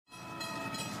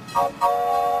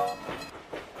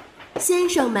先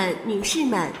生们、女士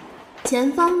们，前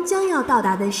方将要到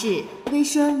达的是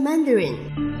Visual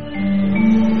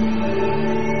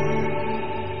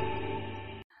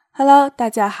Mandarin。Hello， 大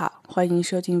家好，欢迎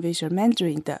收听 Visual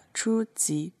Mandarin 的初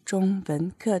级中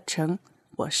文课程，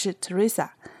我是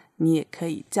Teresa， 你也可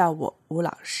以叫我吴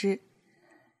老师。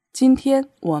今天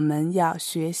我们要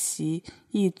学习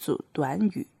一组短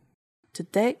语。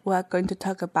Today we are going to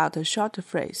talk about a short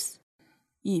phrase.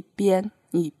 一边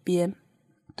一边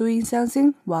doing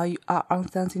something while you are on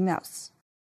something else.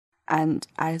 And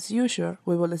as usual,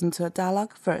 we will listen to a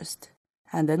dialogue first,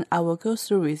 and then I will go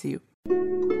through with you.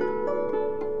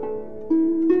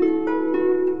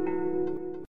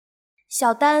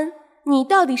 小丹，你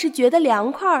到底是觉得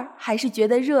凉快还是觉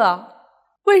得热？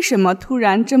为什么突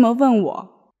然这么问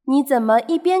我？你怎么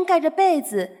一边盖着被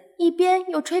子，一边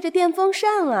又吹着电风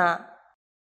扇啊？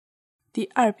第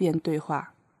二遍对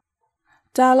话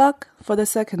Dialogue for the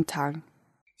second time.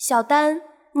 小丹，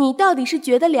你到底是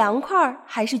觉得凉快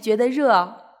还是觉得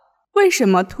热？为什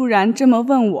么突然这么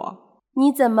问我？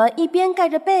你怎么一边盖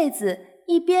着被子，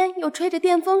一边又吹着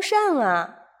电风扇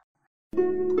啊？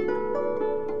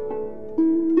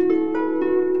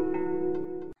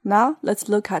 Now let's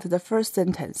look at the first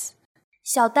sentence.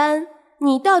 小丹，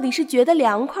你到底是觉得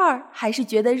凉快还是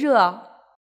觉得热？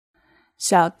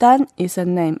小丹 is a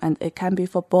name and it can be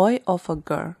for boy or for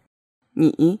girl.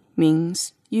 你 means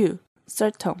you,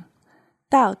 third tone.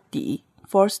 到底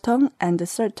fourth tone and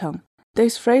third tone.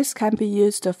 This phrase can be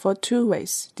used for two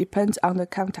ways, depends on the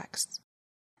context.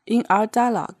 In our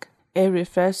dialogue, it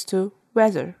refers to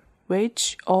whether,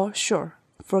 which, or sure.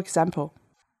 For example,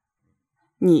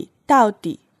 你到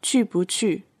底去不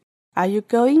去? Are you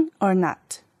going or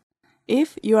not?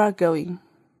 If you are going.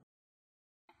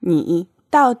 你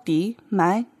到底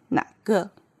买哪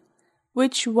个?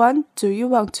 Which one do you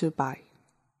want to buy?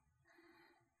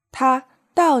 他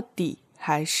到底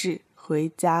还是回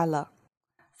家了?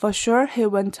 For sure he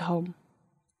went home.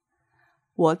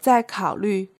 我在考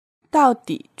虑到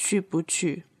底去不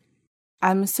去?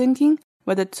 I'm thinking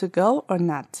whether to go or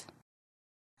not.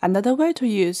 Another way to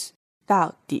use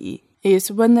到底 is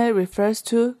when it refers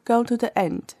to go to the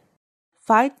end.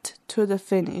 Fight to the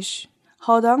finish.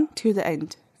 Hold on to the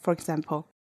end. For example,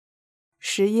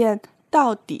 实验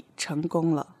到底成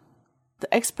功了. The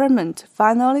experiment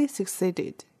finally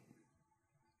succeeded.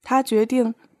 他决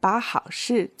定把好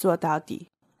事做到底.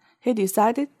 He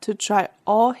decided to try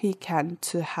all he can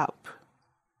to help.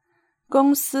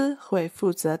 公司会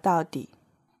负责到底.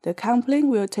 The company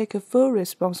will take full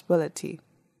responsibility.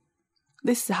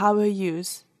 This is how we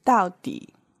use 到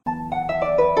底.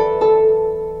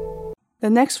 The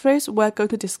next phrase we're going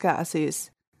to discuss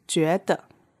is 觉得.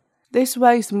 This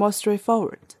one is more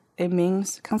straightforward. It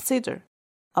means consider,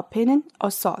 opinion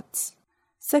or thoughts.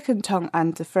 Second tone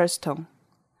and the first tone.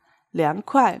 凉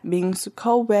快 means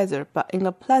cold weather but in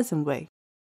a pleasant way.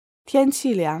 天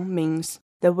气凉 means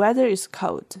the weather is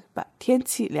cold, but 天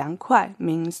气凉快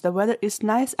means the weather is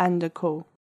nice and cool.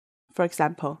 For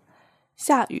example,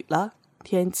 下雨了，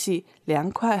天气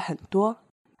凉快很多。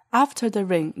After the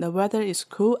rain, the weather is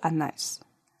cool and nice.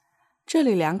 这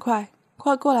里凉快，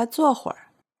快过来坐会儿。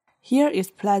Here is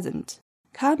pleasant.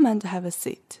 Come and have a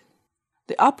seat.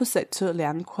 The opposite to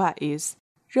凉快 is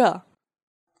热。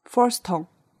Fourth tone.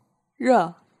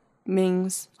 热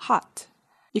means hot.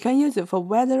 You can use it for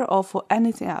weather or for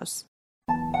anything else.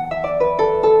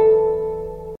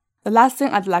 The last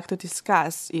thing I'd like to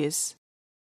discuss is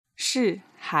是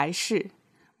还是.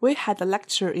 We had a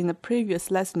lecture in the previous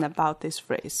lesson about this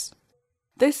phrase.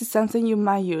 This is something you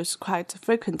might use quite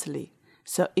frequently.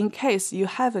 So in case you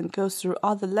haven't gone through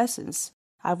all the lessons,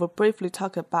 I will briefly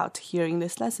talk about here in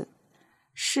this lesson.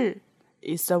 是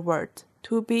is the word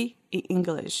to be in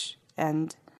English,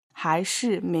 and 还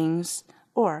是 means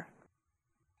or.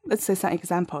 Let's say some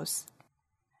examples.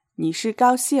 你是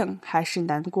高兴还是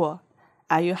难过?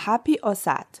 Are you happy or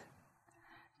sad?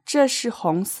 这是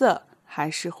红色还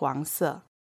是黄色?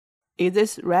 Is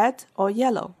this red or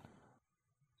yellow?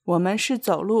 我们是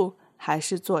走路还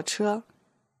是坐车?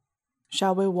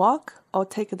 Shall we walk or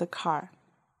take the car?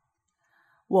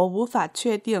 我无法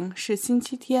确定是星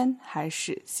期天还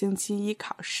是星期一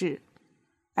考试.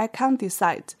 I can't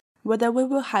decide whether we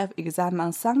will have exam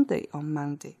on Sunday or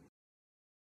Monday.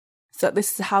 So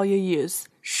this is how you use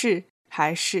是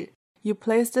还是. You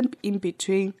place them in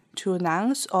between two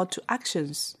nouns or two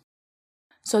actions.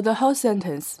 So the whole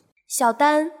sentence 小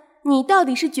丹，你到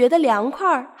底是觉得凉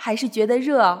快还是觉得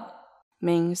热?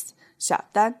 means 小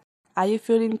丹 Are you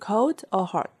feeling cold or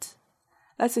hot?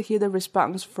 Let's hear the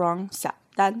response from 小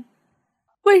丹。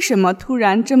为什么突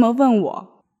然这么问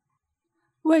我？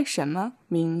为什么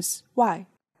means why.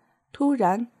 突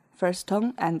然 first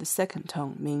tone and second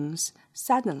tone means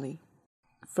suddenly.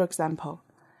 For example,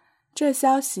 这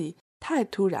消息太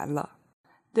突然了。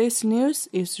This news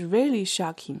is really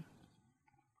shocking.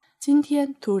 今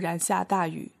天突然下大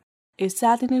雨。It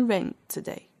suddenly rained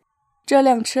today. 这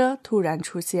辆车突然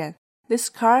出现。This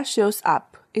car shows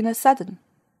up in a sudden.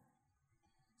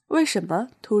 为什么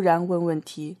突然问问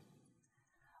题？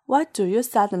 Why do you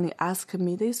suddenly ask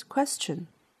me this question?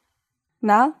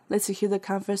 Now, let's hear the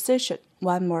conversation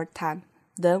one more time.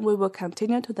 Then we will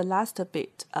continue to the last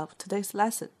bit of today's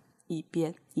lesson. 一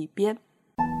边一边。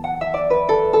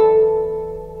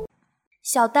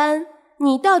小丹，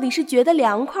你到底是觉得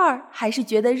凉快还是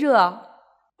觉得热？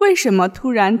为什么突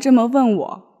然这么问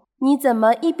我？你怎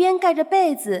么一边盖着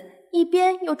被子，一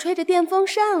边又吹着电风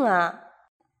扇啊？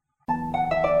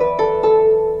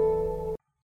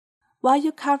 Why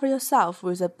you cover yourself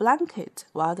with a blanket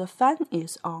while the fan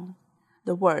is on?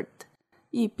 The word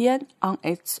一边 on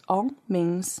its own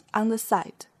means on the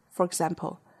side. For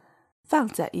example, 放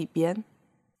在一边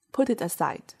put it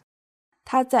aside.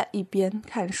 他在一边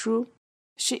看书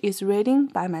She is reading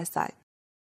by my side.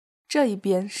 这一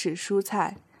边是蔬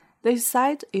菜 This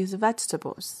side is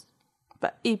vegetables.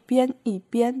 But 一边一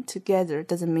边 together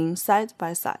doesn't mean side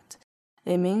by side.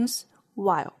 It means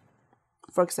while.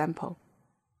 For example,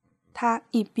 她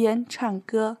一边唱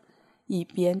歌一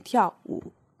边跳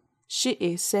舞 She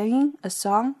is singing a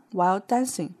song while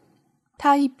dancing.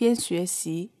 他一边学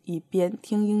习一边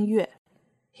听音乐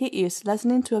He is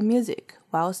listening to a music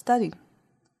while studying.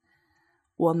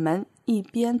 我们一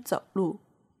边走路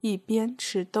一边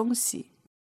吃东西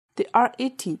They are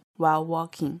eating while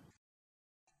walking.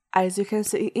 As you can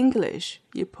see in English,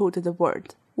 you put the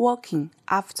word walking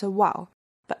after while,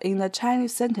 but in the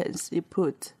Chinese sentence, you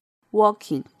put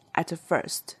walking at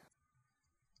first.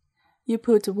 You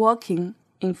put walking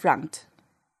in front.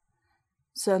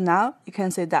 So now you can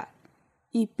say that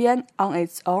一边 on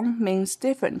its own means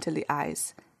differently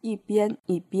as 一边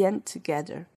一边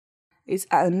together. It's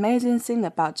an amazing thing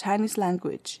about Chinese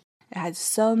language. It has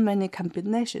so many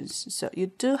combinations, so you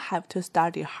do have to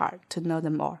study hard to know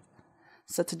them all.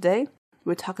 So today,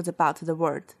 we talked about the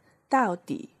word 到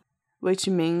底, which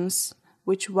means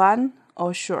which one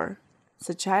or sure,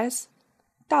 such as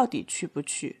到底去不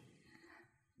去.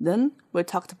 Then we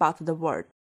talked about the word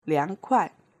凉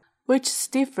快, which is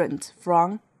different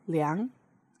from 凉.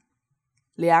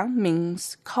 凉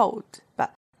means cold,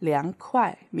 but 凉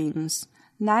快 means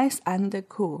nice and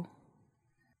cool.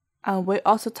 And we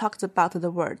also talked about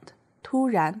the word 突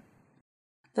然.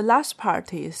 The last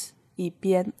part is 一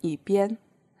边一边.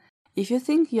 If you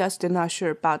think you are still not sure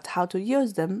about how to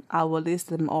use them, I will list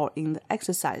them all in the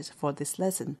exercise for this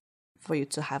lesson for you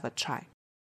to have a try.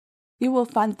 You will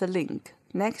find the link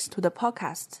next to the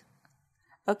podcast.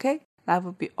 Okay, that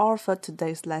will be all for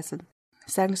today's lesson.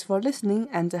 Thanks for listening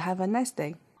and have a nice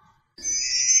day.